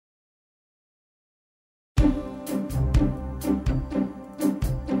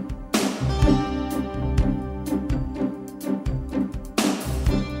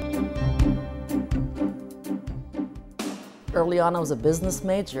early on I was a business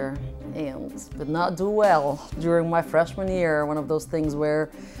major and did not do well during my freshman year. One of those things where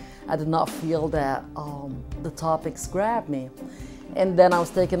I did not feel that the topics grabbed me. And then I was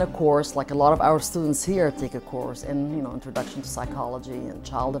taking a course, like a lot of our students here take a course in, Introduction to Psychology and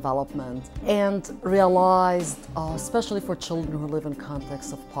Child Development, and realized, especially for children who live in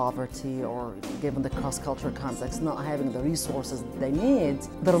contexts of poverty or given the cross-cultural context, not having the resources that they need,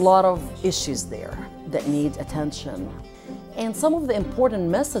 there are a lot of issues there that need attention. And some of the important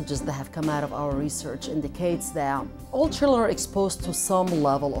messages that have come out of our research indicates that all children are exposed to some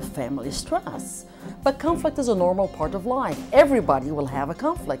level of family stress. But conflict is a normal part of life. Everybody will have a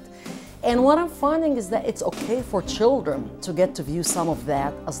conflict. And what I'm finding is that it's okay for children to get to view some of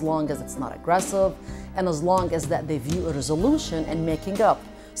that as long as it's not aggressive and as long as that they view a resolution and making up.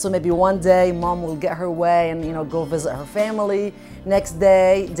 So maybe one day mom will get her way and go visit her family. Next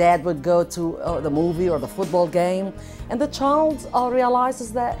day dad would go to the movie or the football game, and the child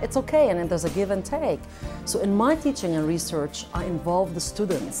realizes that it's okay, and then there's a give and take. So in my teaching and research, I involve the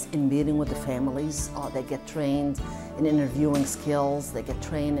students in meeting with the families. They get trained in interviewing skills, they get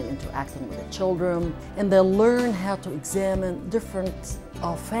trained in interacting with the children, and they learn how to examine different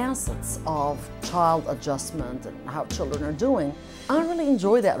facets of child adjustment and how children are doing. I really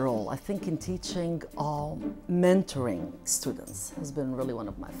enjoy that role. I think in teaching, mentoring students has been really one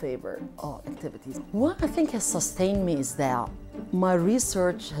of my favorite activities. What I think has sustained me is that my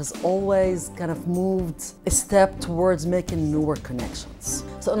research has always kind of moved a step towards making newer connections.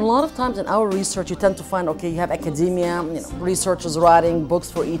 So a lot of times in our research, you tend to find, okay, you have academia, researchers writing books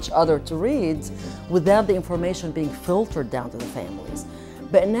for each other to read without the information being filtered down to the families.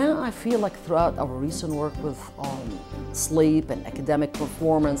 But now I feel like throughout our recent work with sleep and academic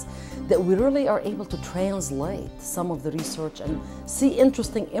performance, that we really are able to translate some of the research and see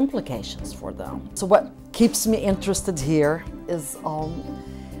interesting implications for them. So what keeps me interested here is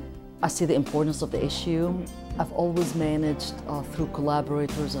I see the importance of the issue. I've always managed through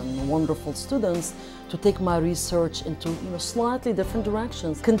collaborators and wonderful students to take my research into slightly different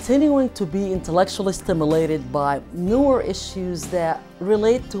directions, continuing to be intellectually stimulated by newer issues that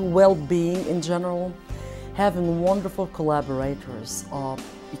relate to well-being in general, having wonderful collaborators.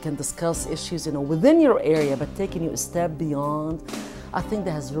 You can discuss issues within your area, but taking you a step beyond. I think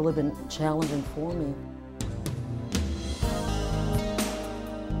that has really been challenging for me.